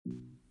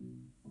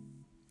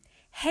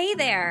Hey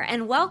there,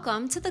 and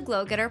welcome to the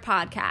Glow Getter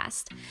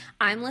podcast.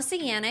 I'm Lissa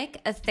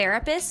Yannick, a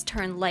therapist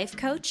turned life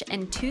coach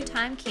and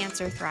two-time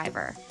cancer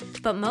thriver.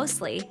 But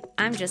mostly,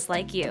 I'm just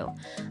like you.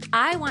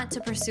 I want to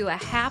pursue a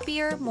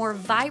happier, more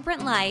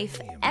vibrant life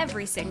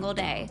every single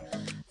day.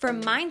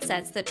 From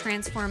mindsets that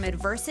transform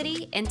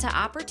adversity into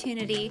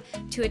opportunity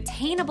to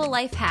attainable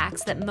life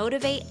hacks that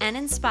motivate and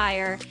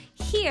inspire,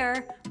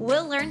 here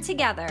we'll learn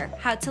together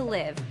how to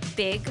live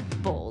big,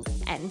 bold,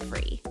 and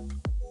free.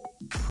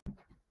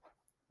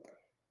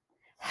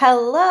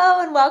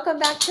 Hello and welcome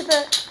back to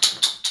the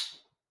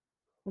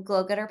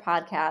Glow Getter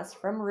podcast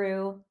from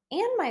Rue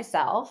and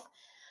myself.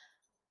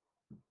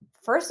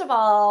 First of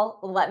all,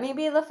 let me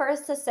be the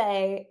first to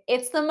say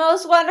it's the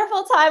most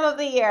wonderful time of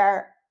the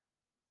year.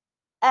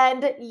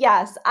 And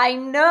yes, I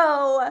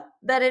know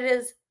that it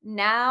is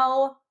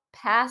now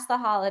past the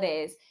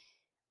holidays.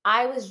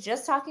 I was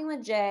just talking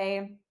with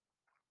Jay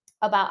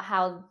about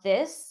how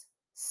this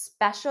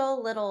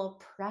special little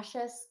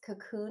precious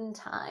cocoon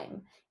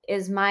time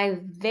is my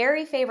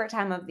very favorite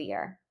time of the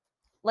year.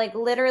 Like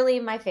literally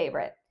my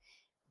favorite.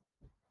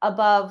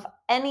 Above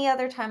any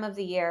other time of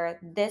the year,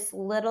 this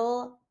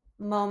little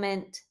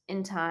moment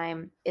in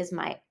time is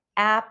my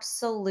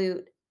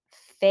absolute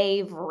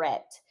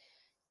favorite.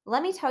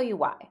 Let me tell you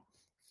why.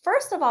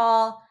 First of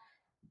all,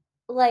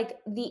 like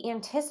the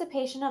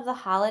anticipation of the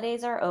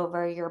holidays are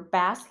over. You're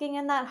basking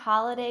in that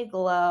holiday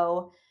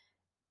glow.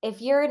 If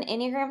you're an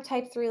Enneagram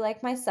Type 3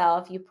 like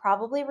myself, you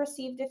probably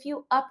received a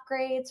few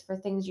upgrades for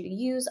things you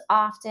use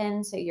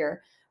often. So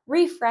you're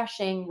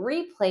refreshing,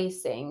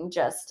 replacing,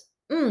 just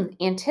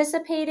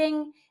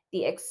anticipating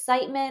the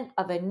excitement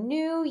of a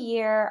new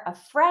year, a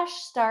fresh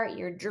start.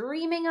 You're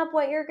dreaming up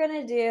what you're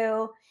going to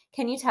do.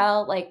 Can you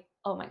tell? Like,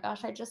 oh my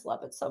gosh, I just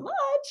love it so much.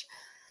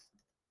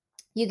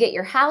 You get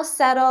your house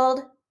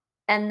settled,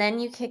 and then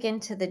you kick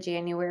into the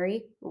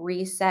January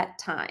reset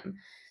time.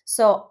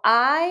 So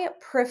I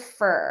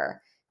prefer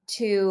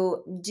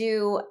to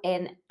do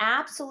an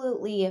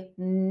absolutely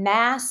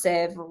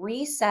massive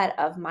reset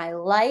of my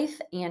life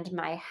and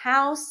my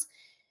house.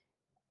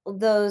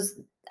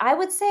 I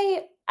would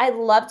say I'd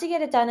love to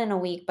get it done in a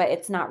week, but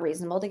it's not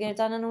reasonable to get it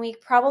done in a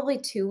week. Probably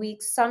 2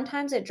 weeks.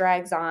 Sometimes it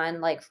drags on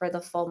like for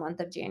the full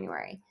month of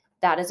January.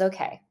 That is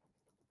okay.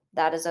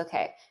 That is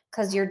okay.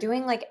 Because you're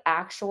doing like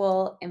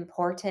actual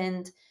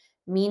important,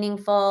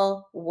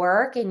 meaningful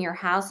work in your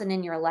house and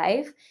in your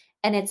life.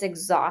 And it's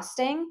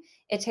exhausting.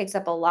 It takes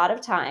up a lot of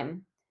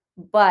time.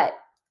 But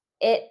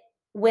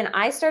when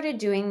I started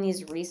doing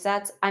these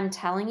resets, I'm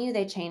telling you,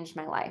 they changed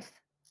my life,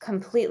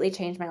 completely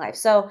changed my life.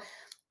 So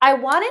I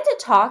wanted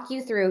to talk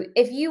you through,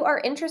 if you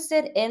are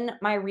interested in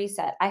my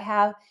reset, I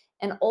have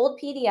an old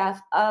PDF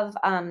of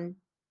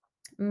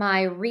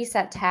my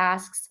reset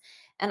tasks,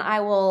 and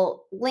I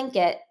will link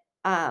it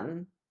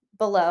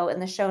below in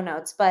the show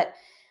notes. But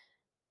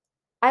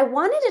I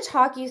wanted to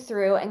talk you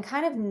through and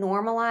kind of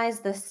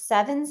normalize the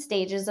 7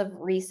 stages of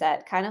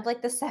reset, kind of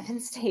like the 7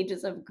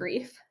 stages of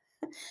grief.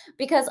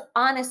 Because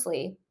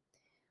honestly,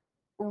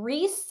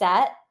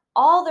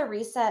 all the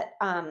reset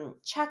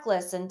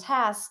checklists and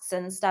tasks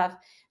and stuff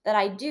that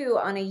I do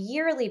on a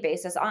yearly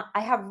basis. I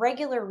have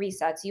regular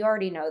resets. You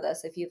already know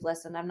this if you've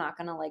listened. I'm not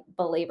going to like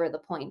belabor the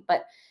point,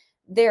 but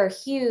they're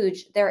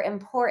huge. They're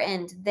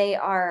important. They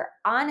are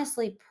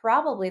honestly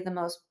probably the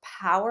most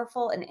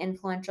powerful and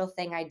influential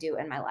thing I do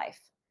in my life,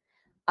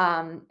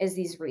 is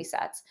these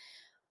resets.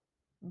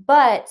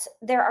 But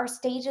there are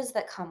stages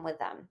that come with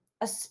them,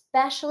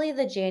 especially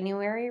the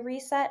January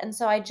reset. And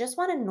so I just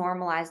want to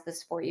normalize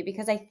this for you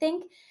because I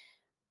think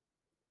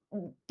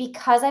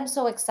because I'm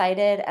so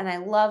excited and I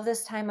love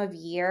this time of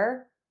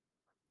year,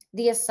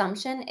 the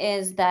assumption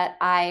is that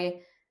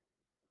I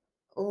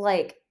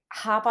like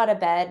hop out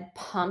of bed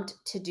pumped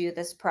to do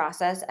this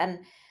process. And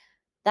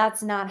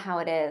that's not how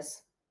it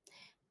is.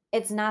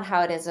 It's not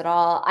how it is at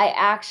all. I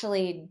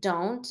actually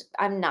don't.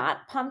 I'm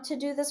not pumped to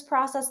do this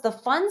process. The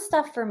fun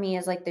stuff for me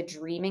is like the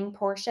dreaming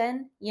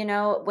portion,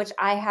 which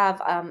I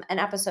have an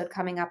episode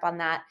coming up on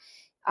that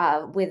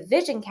with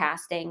vision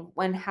casting,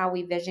 how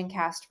we vision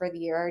cast for the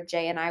year.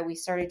 Jay and I, we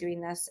started doing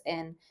this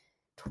in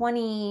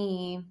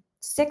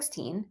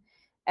 2016,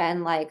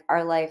 and like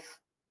our life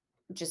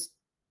just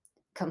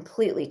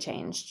completely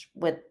changed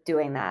with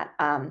doing that.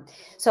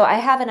 So I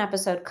have an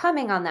episode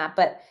coming on that,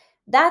 but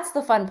that's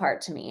the fun part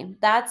to me.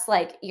 That's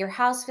like your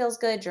house feels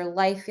good, your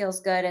life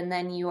feels good, and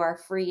then you are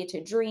free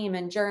to dream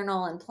and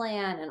journal and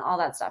plan and all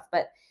that stuff.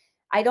 But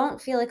I don't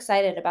feel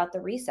excited about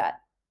the reset.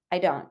 I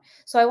don't.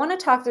 So I want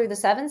to talk through the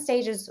 7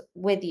 stages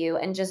with you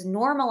and just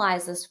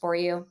normalize this for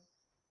you.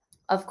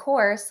 Of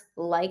course,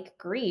 like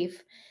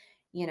grief,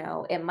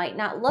 it might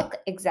not look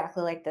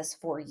exactly like this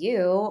for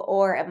you,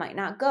 or it might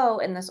not go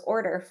in this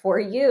order for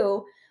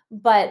you,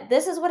 but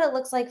this is what it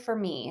looks like for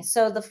me.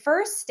 So the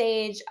first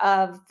stage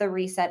of the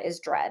reset is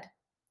dread.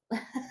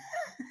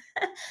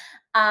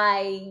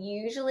 I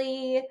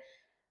usually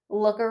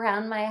look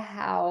around my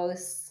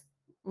house,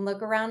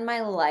 look around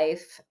my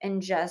life,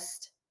 and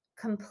just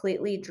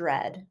completely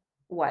dread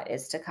what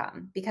is to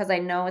come because I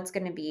know it's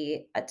going to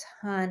be a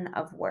ton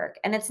of work.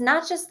 And it's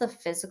not just the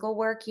physical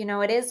work,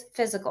 it is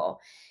physical.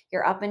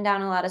 You're up and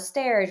down a lot of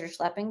stairs, you're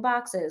schlepping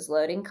boxes,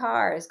 loading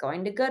cars,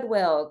 going to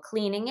Goodwill,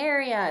 cleaning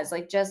areas,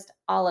 like just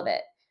all of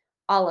it.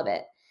 All of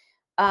it.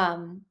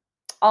 Um,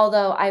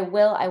 Although I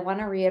want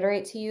to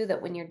reiterate to you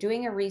that when you're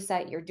doing a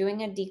reset, you're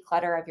doing a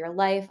declutter of your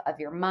life, of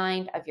your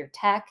mind, of your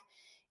tech.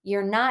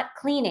 You're not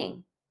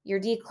cleaning, you're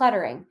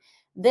decluttering.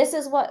 This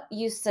is what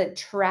used to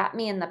trap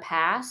me in the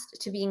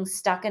past to being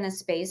stuck in a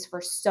space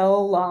for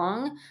so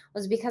long,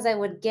 was because I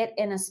would get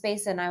in a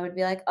space and I would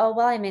be like, oh,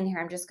 well, I'm in here.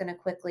 I'm just going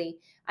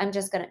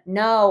to,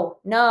 no,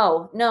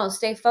 no, no,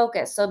 stay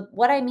focused. So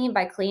what I mean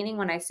by cleaning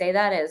when I say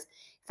that is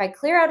if I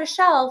clear out a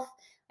shelf,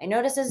 I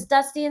notice it's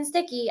dusty and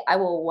sticky, I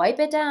will wipe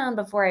it down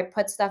before I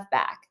put stuff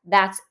back.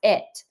 That's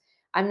it.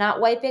 I'm not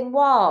wiping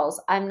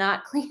walls. I'm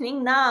not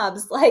cleaning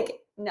knobs.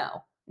 Like,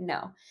 no,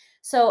 no.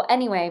 So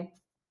anyway,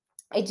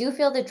 I do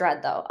feel the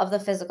dread though of the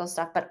physical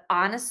stuff, but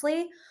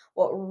honestly,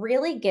 what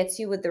really gets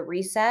you with the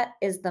reset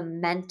is the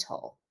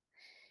mental,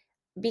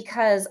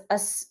 because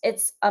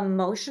it's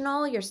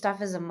emotional. Your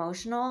stuff is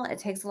emotional. It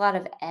takes a lot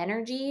of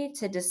energy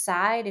to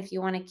decide if you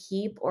want to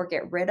keep or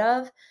get rid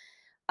of,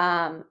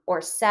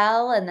 or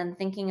sell, and then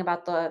thinking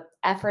about the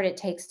effort it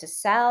takes to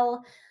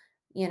sell,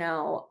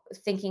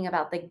 thinking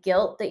about the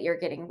guilt that you're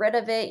getting rid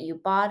of it. You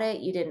bought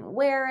it, you didn't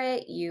wear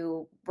it,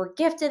 you were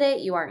gifted it,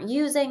 you aren't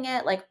using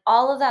it, like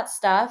all of that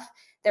stuff.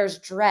 There's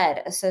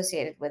dread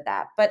associated with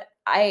that. But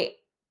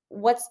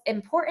what's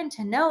important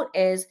to note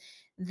is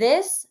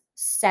this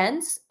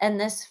sense and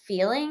this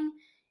feeling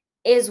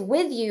is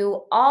with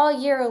you all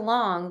year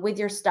long with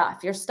your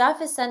stuff. Your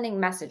stuff is sending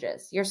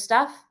messages. Your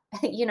stuff,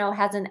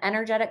 has an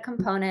energetic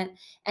component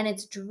and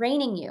it's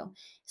draining you.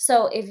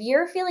 So if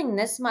you're feeling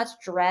this much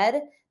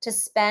dread to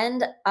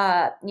spend,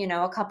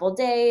 a couple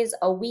days,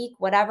 a week,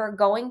 whatever,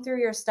 going through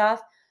your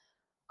stuff,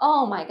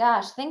 oh my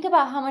gosh, think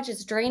about how much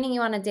it's draining you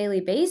on a daily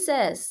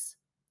basis.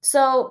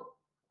 So,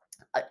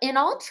 in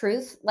all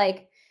truth,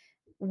 like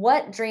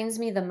what drains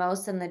me the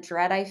most and the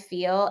dread I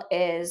feel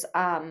is,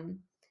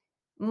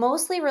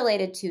 mostly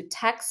related to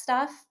tech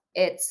stuff.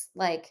 It's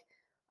like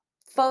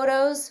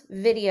photos,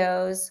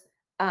 videos,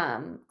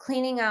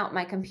 cleaning out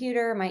my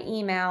computer, my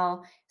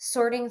email,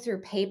 sorting through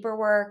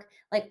paperwork,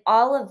 like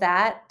all of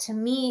that to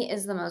me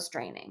is the most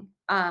draining.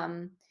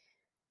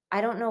 I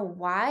don't know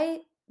why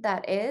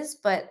that is,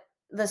 but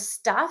the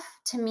stuff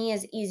to me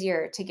is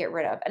easier to get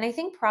rid of. And I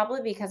think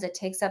probably because it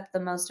takes up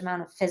the most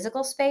amount of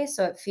physical space.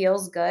 So it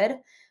feels good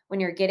when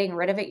you're getting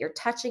rid of it. You're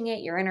touching it,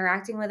 you're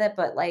interacting with it.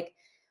 But like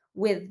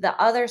with the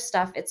other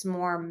stuff, it's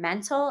more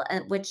mental,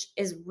 and which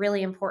is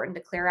really important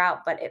to clear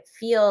out. But it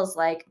feels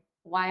like,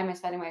 why am I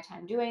spending my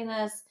time doing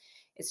this?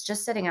 It's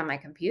just sitting on my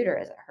computer.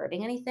 Is it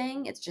hurting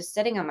anything? It's just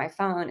sitting on my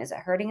phone. Is it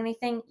hurting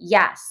anything?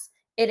 Yes,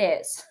 it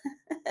is.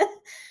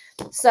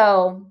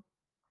 So,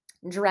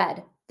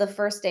 dread, the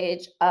first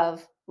stage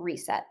of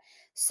reset.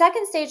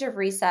 Second stage of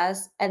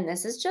recess, and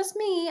this is just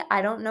me,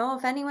 I don't know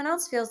if anyone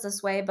else feels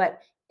this way, but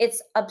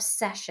it's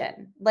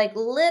obsession, like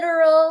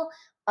literal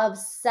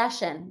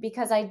obsession,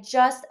 because I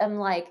just am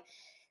like,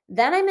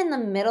 then I'm in the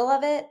middle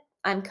of it,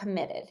 I'm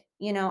committed.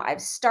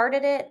 I've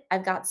started it,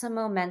 I've got some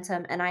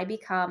momentum, and I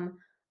become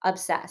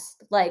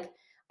obsessed. Like,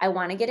 I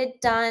want to get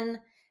it done.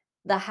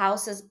 The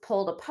house is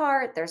pulled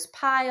apart, there's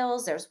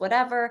piles, there's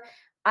whatever.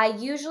 I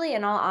usually,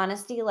 in all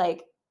honesty,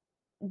 like,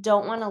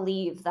 don't want to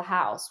leave the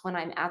house when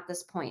I'm at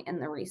this point in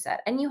the reset.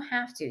 And you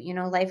have to,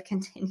 life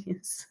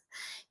continues.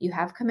 You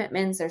have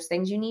commitments, there's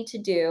things you need to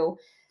do.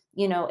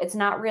 It's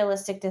not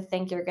realistic to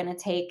think you're going to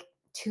take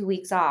 2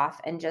 weeks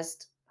off and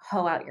just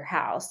hoe out your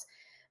house.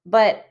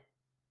 But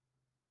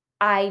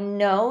I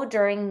know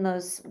during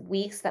those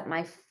weeks that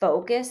my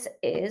focus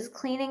is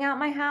cleaning out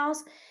my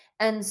house.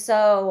 And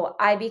so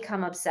I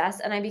become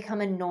obsessed and I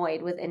become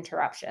annoyed with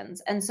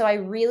interruptions. And so I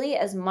really,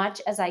 as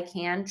much as I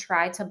can,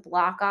 try to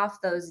block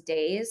off those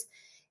days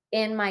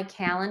in my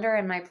calendar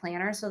and my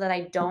planner so that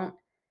I don't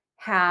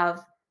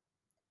have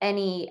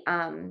any,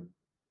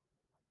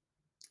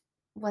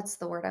 what's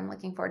the word I'm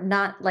looking for?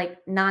 Not like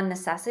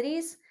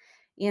non-necessities.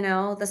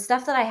 The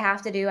stuff that I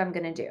have to do, I'm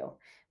going to do.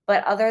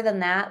 But other than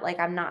that, like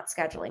I'm not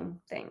scheduling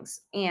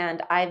things.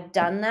 And I've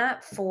done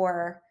that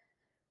for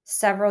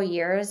several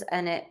years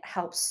and it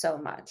helps so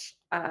much.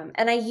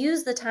 And I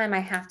use the time I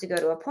have to go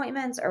to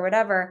appointments or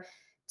whatever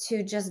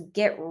to just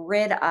get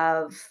rid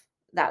of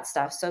that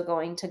stuff. So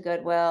going to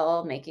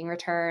Goodwill, making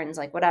returns,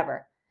 like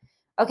whatever.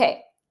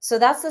 Okay, so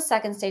that's the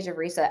second stage of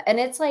reset. And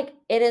it's like,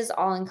 it is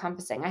all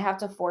encompassing. I have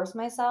to force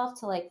myself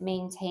to like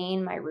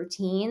maintain my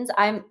routines.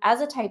 I'm,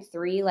 as a type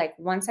 3, like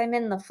once I'm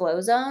in the flow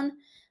zone,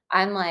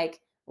 I'm like,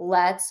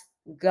 let's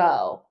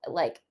go.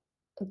 Like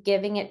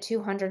giving it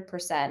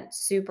 200%,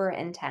 super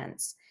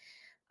intense.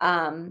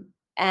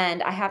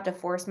 And I have to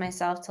force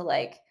myself to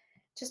like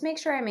just make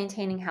sure I'm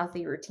maintaining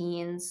healthy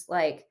routines.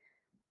 Like,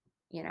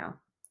 you know,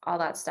 all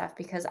that stuff,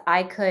 because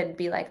I could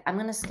be like, I'm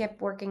going to skip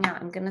working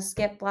out. I'm going to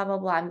skip blah, blah,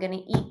 blah. I'm going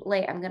to eat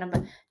late.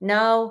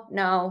 No,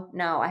 no,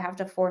 no. I have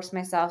to force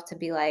myself to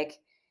be like,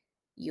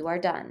 you are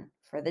done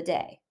for the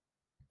day.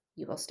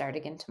 You will start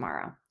again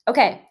tomorrow.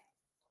 Okay.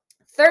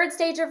 Third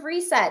stage of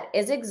reset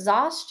is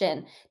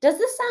exhaustion. Does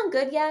this sound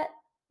good yet?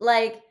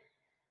 Like,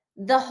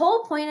 the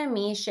whole point of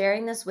me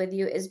sharing this with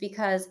you is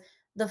because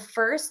the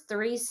first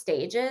three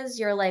stages,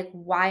 you're like,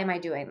 why am I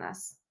doing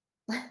this?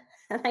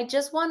 And I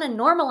just want to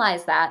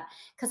normalize that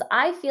because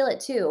I feel it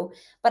too.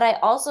 But I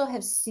also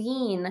have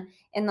seen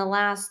in the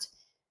last,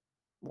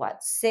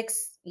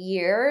 6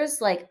 years,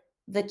 like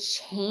the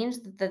change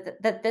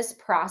that this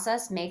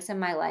process makes in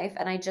my life.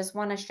 And I just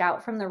want to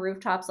shout from the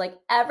rooftops, like,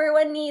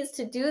 everyone needs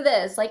to do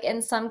this, like in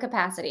some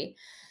capacity.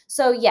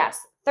 So, yes,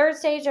 third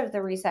stage of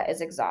the reset is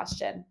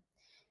exhaustion.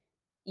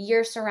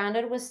 You're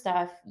surrounded with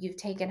stuff. You've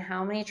taken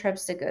how many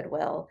trips to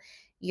Goodwill?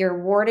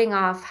 You're warding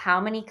off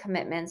how many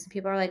commitments?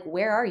 People are like,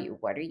 where are you?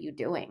 What are you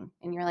doing?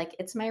 And you're like,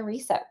 it's my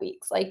reset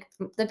weeks. Like,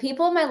 the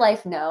people in my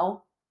life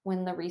know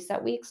when the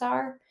reset weeks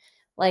are.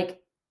 Like,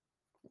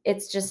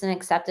 it's just an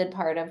accepted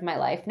part of my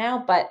life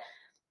now. But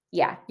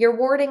yeah, you're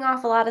warding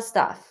off a lot of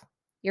stuff.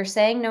 You're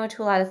saying no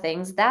to a lot of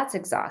things. That's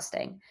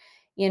exhausting.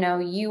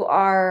 You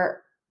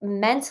are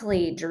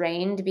mentally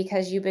drained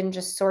because you've been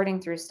just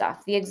sorting through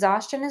stuff. The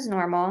exhaustion is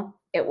normal,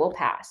 it will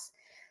pass.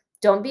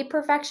 Don't be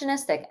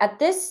perfectionistic. At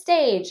this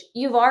stage,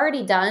 you've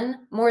already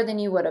done more than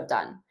you would have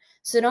done.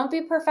 So don't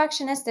be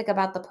perfectionistic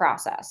about the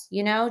process.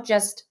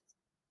 Just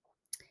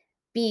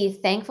be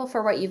thankful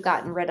for what you've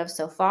gotten rid of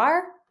so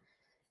far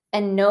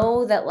and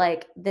know that,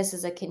 like, this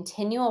is a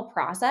continual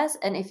process.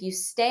 And if you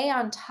stay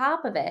on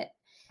top of it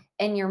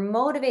and you're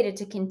motivated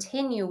to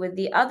continue with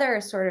the other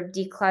sort of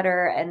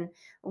declutter and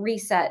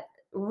reset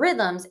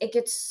rhythms, it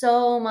gets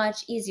so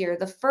much easier.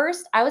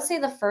 I would say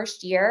the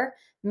first year,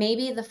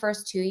 maybe the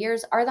first 2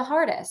 years are the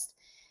hardest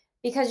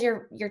because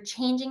you're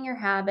changing your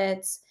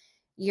habits,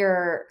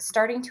 you're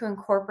starting to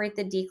incorporate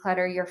the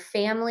declutter, your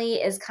family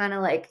is kind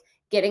of like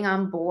getting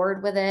on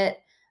board with it.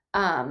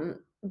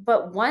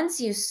 But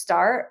once you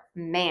start,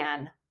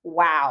 man,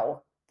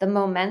 wow, the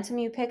momentum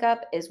you pick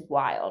up is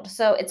wild.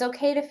 So it's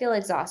okay to feel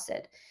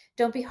exhausted.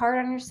 Don't be hard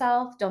on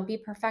yourself. Don't be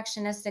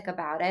perfectionistic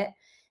about it.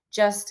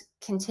 Just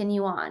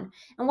continue on.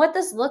 And what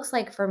this looks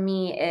like for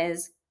me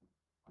is,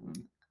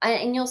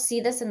 and you'll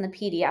see this in the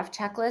PDF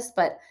checklist,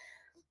 but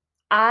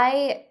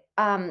I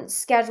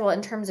schedule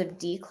in terms of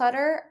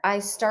declutter. I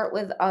start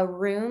with a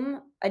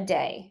room a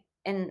day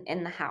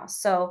in the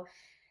house. So,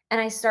 and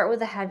I start with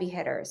the heavy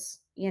hitters.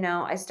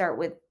 I start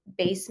with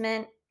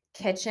basement,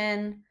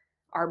 kitchen,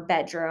 our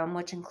bedroom,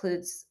 which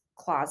includes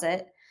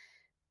closet.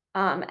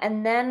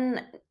 And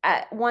then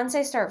once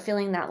I start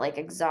feeling that like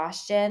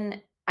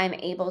exhaustion, I'm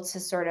able to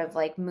sort of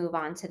like move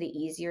on to the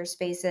easier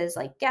spaces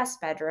like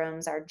guest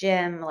bedrooms, our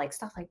gym, like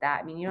stuff like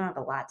that. I mean, you don't have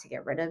a lot to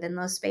get rid of in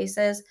those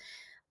spaces.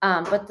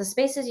 But the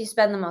spaces you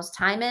spend the most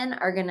time in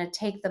are going to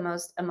take the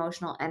most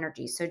emotional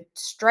energy. So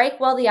strike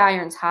while the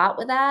iron's hot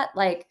with that,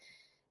 like,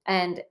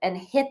 and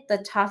hit the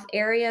tough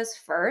areas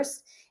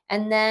first,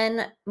 and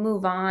then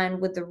move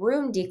on with the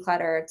room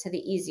declutter to the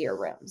easier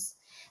rooms.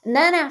 And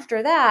then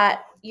after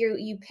that,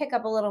 you pick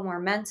up a little more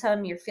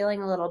momentum, you're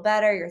feeling a little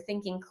better, you're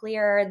thinking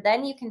clearer,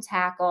 then you can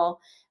tackle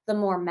the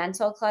more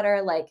mental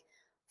clutter like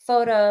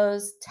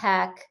photos,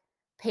 tech,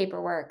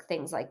 paperwork,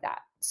 things like that.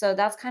 So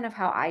that's kind of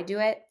how I do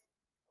it,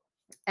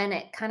 and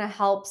it kind of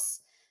helps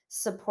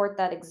support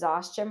that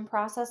exhaustion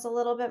process a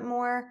little bit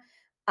more.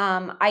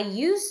 I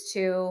used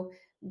to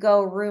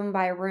go room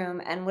by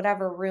room, and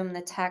whatever room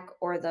the tech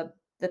or the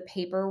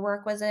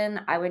paperwork was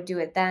in, I would do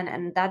it then,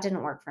 and that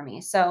didn't work for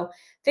me. So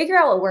figure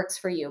out what works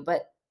for you,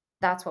 but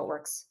that's what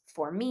works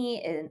for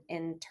me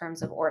in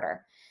terms of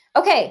order.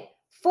 Okay,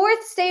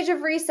 fourth stage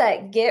of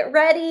reset. Get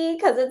ready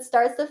because it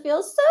starts to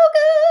feel so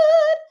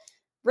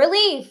good.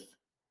 Relief.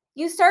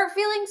 You start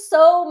feeling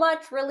so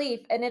much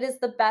relief, and it is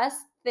the best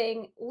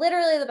thing,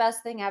 literally the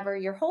best thing ever.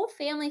 Your whole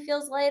family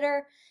feels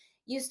lighter.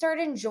 You start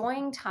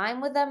enjoying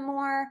time with them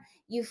more.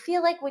 You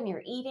feel like when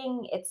you're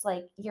eating, it's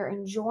like you're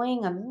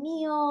enjoying a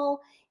meal.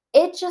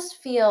 It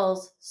just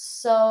feels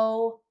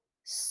so,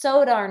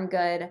 so darn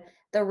good.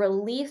 The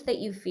relief that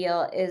you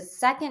feel is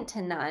second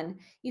to none.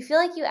 You feel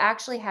like you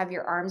actually have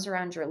your arms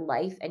around your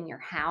life and your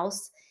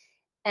house,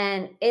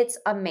 and it's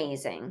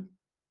amazing.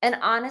 And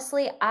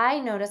honestly,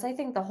 I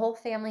think the whole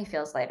family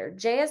feels lighter.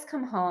 Jay has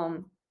come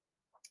home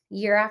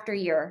year after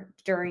year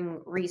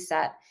during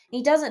reset.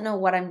 He doesn't know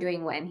what I'm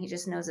doing when, he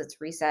just knows it's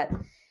reset.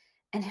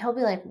 And he'll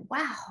be like,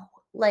 wow,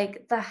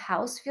 like the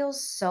house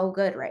feels so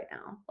good right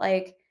now.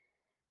 Like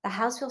the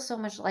house feels so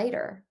much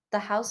lighter. The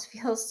house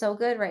feels so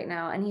good right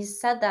now. And he's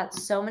said that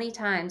so many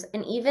times.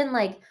 And even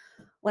like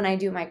when I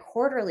do my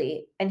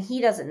quarterly, and he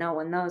doesn't know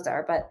when those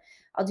are, but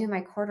I'll do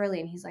my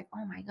quarterly and he's like,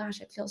 oh my gosh,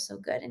 it feels so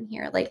good in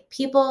here. Like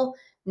people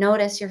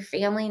notice, your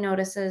family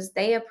notices,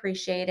 they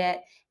appreciate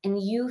it,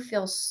 and you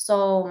feel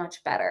so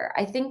much better.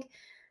 I think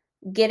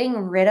getting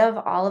rid of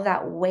all of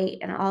that weight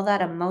and all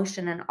that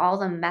emotion and all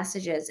the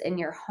messages in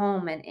your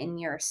home and in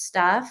your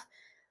stuff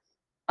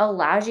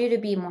allows you to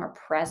be more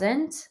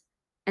present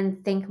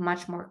and think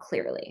much more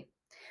clearly,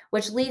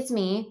 which leads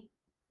me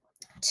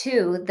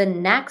to the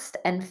next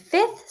and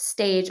fifth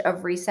stage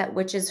of reset,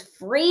 which is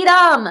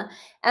freedom.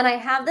 And I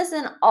have this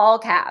in all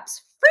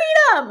caps,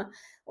 freedom.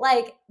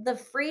 Like the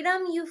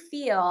freedom you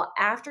feel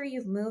after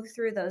you've moved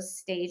through those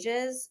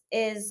stages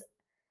is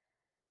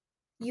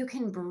you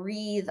can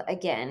breathe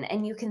again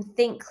and you can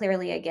think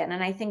clearly again.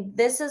 And I think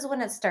this is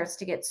when it starts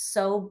to get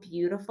so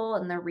beautiful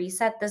in the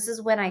reset. This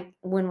is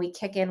when we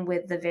kick in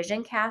with the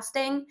vision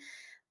casting.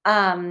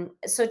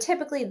 So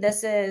typically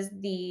this is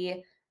the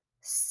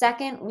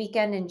second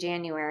weekend in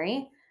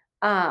January.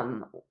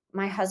 Um,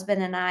 my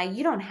husband and I,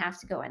 you don't have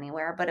to go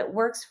anywhere, but it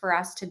works for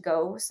us to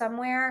go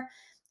somewhere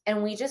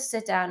and we just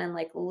sit down and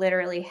like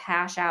literally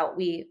hash out.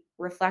 We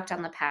reflect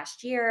on the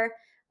past year.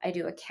 I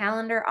do a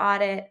calendar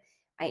audit.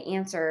 I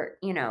answer,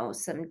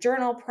 some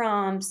journal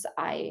prompts.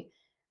 I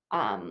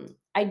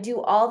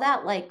do all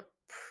that like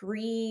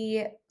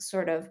pre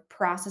sort of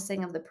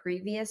processing of the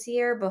previous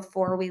year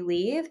before we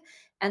leave.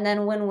 And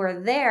then when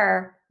we're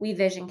there, we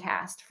vision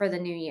cast for the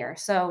new year.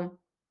 So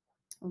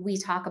we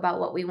talk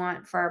about what we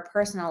want for our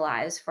personal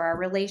lives, for our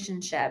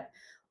relationship,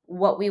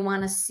 what we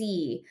want to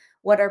see,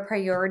 what our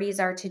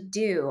priorities are to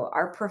do,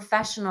 our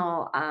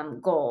professional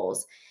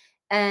goals.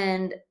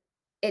 And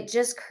it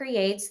just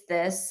creates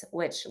this,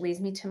 which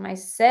leads me to my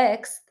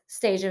sixth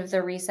stage of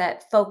the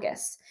reset,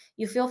 focus.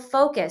 You feel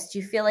focused.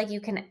 You feel like you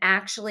can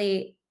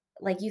actually,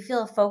 like, you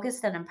feel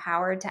focused and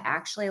empowered to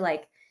actually,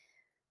 like,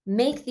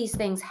 make these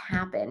things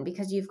happen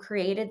because you've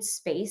created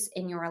space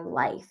in your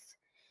life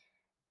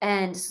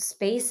and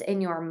space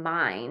in your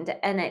mind.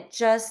 And it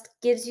just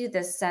gives you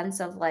this sense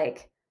of,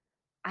 like,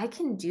 I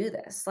can do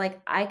this.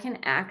 Like, I can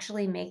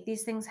actually make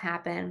these things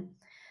happen.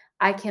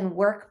 I can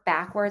work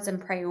backwards and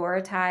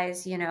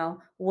prioritize,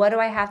 what do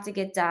I have to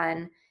get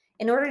done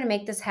in order to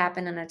make this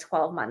happen in a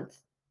 12-month,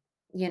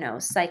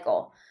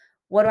 cycle?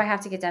 What do I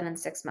have to get done in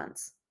 6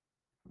 months?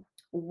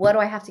 What do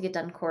I have to get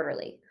done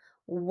quarterly?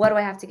 What do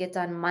I have to get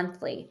done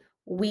monthly,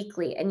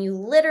 weekly? And you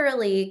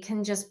literally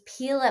can just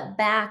peel it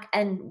back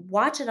and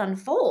watch it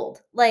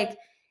unfold. Like,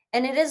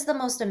 and it is the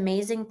most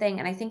amazing thing.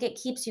 And I think it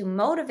keeps you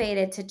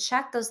motivated to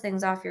check those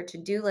things off your to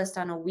do list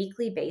on a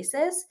weekly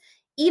basis,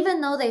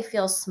 even though they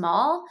feel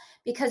small,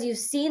 because you've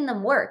seen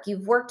them work.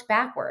 You've worked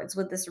backwards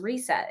with this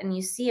reset and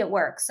you see it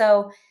work.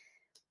 So,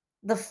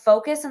 the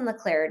focus and the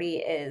clarity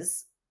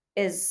is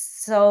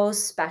so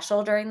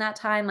special during that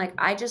time. Like,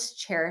 I just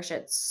cherish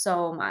it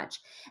so much.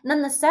 And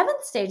then the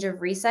seventh stage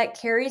of reset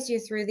carries you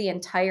through the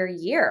entire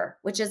year,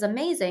 which is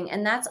amazing,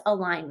 and that's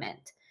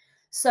alignment.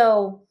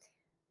 So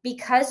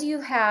because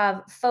you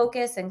have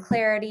focus and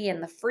clarity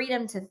and the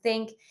freedom to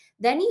think,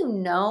 then you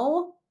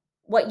know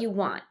what you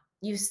want.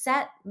 You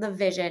set the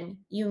vision,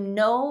 you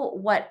know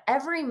what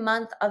every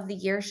month of the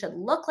year should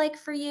look like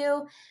for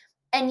you,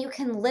 and you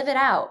can live it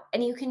out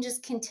and you can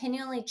just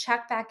continually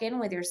check back in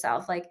with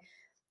yourself. Like,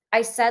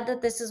 I said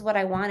that this is what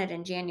I wanted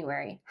in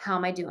January. How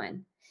am I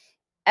doing?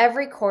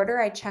 Every quarter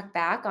I check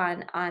back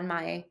on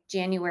my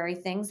January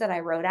things that I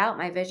wrote out,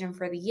 my vision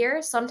for the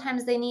year.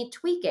 Sometimes they need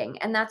tweaking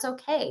and that's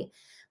okay.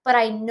 But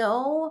I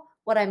know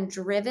what I'm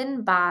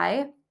driven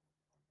by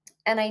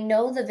and I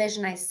know the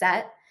vision I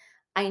set.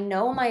 I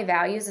know my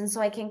values and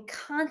so I can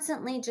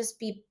constantly just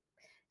be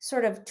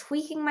sort of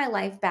tweaking my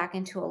life back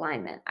into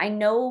alignment. I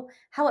know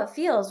how it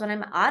feels when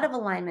I'm out of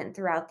alignment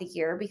throughout the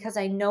year because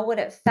I know what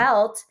it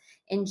felt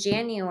in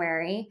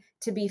January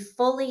to be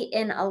fully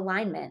in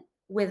alignment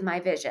with my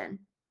vision.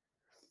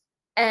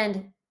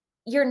 And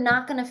you're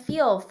not going to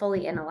feel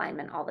fully in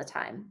alignment all the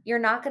time. You're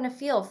not going to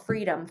feel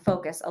freedom,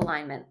 focus,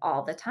 alignment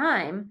all the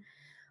time,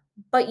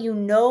 but you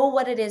know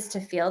what it is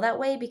to feel that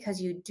way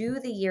because you do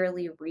the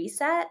yearly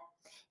reset.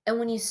 And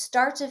when you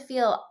start to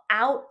feel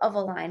out of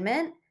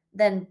alignment,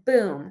 then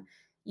boom,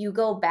 you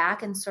go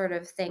back and sort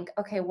of think,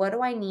 okay, what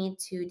do I need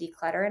to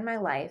declutter in my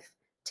life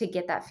to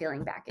get that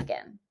feeling back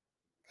again?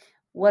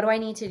 What do I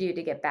need to do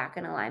to get back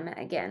in alignment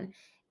again?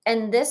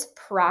 And this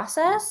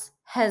process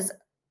has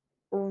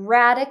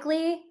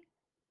radically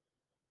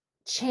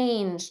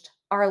changed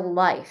our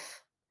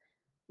life.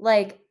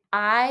 Like,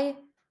 I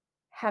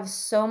have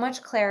so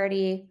much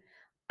clarity.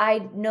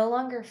 I no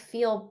longer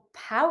feel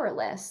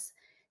powerless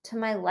to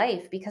my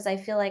life because I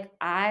feel like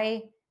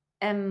I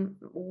am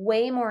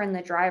way more in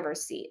the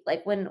driver's seat.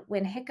 Like,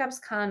 when hiccups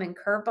come and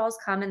curveballs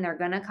come and they're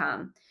going to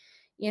come,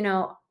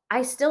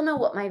 I still know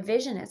what my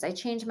vision is. I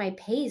change my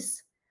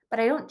pace, but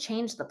I don't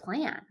change the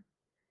plan.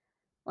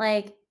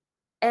 Like,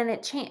 and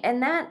it changed,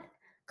 and that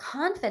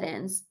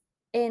confidence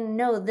in,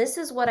 no, this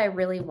is what I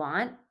really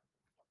want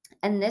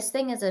and this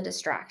thing is a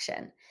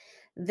distraction.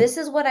 This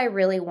is what I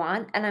really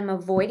want. And I'm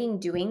avoiding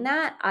doing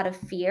that out of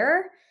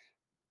fear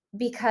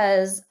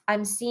because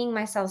I'm seeing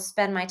myself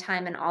spend my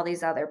time in all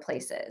these other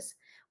places.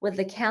 With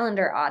the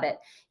calendar audit,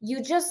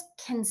 you just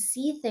can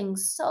see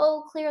things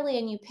so clearly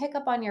and you pick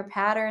up on your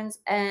patterns,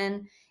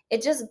 and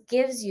it just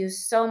gives you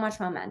so much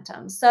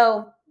momentum.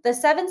 So, the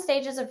 7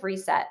 stages of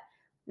reset: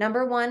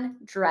 number 1,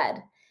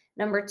 dread;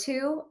 number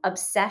 2,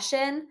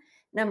 obsession;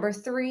 number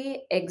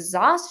 3,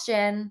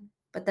 exhaustion.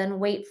 But then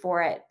wait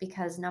for it,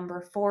 because number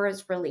 4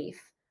 is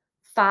relief;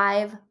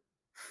 5,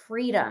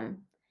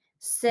 freedom;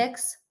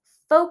 6,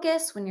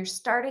 focus when you're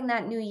starting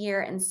that new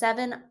year; and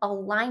 7,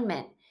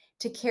 alignment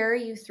to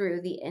carry you through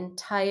the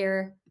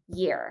entire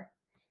year.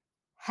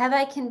 Have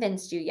I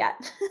convinced you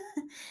yet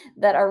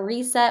that a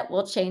reset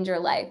will change your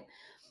life?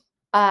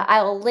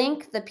 I'll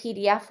link the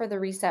PDF for the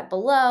reset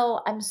below.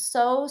 I'm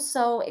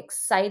so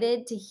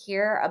excited to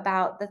hear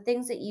about the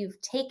things that you've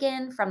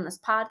taken from this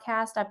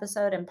podcast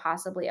episode and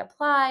possibly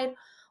applied,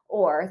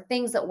 or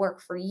things that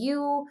work for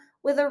you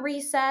with a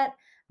reset,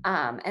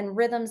 and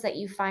rhythms that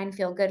you find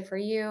feel good for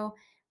you.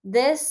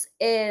 This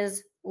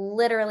is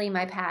literally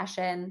my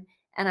passion,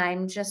 and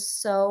I'm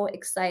just so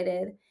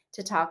excited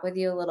to talk with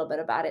you a little bit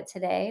about it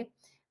today.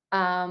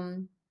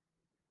 Um,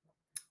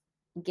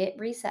 get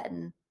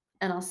resetting,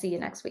 and I'll see you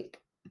next week.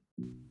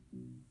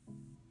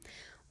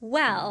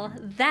 Well,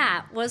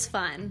 that was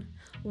fun.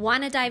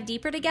 Want to dive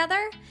deeper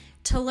together?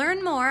 To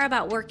learn more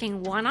about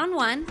working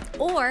one-on-one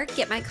or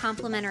get my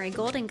complimentary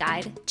golden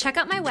guide, check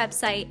out my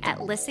website at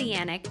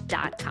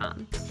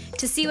lissayanik.com.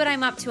 To see what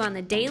I'm up to on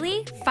the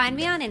daily, find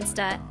me on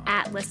Insta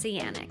at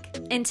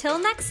lissayanik. Until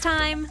next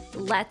time,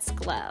 let's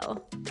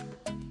glow.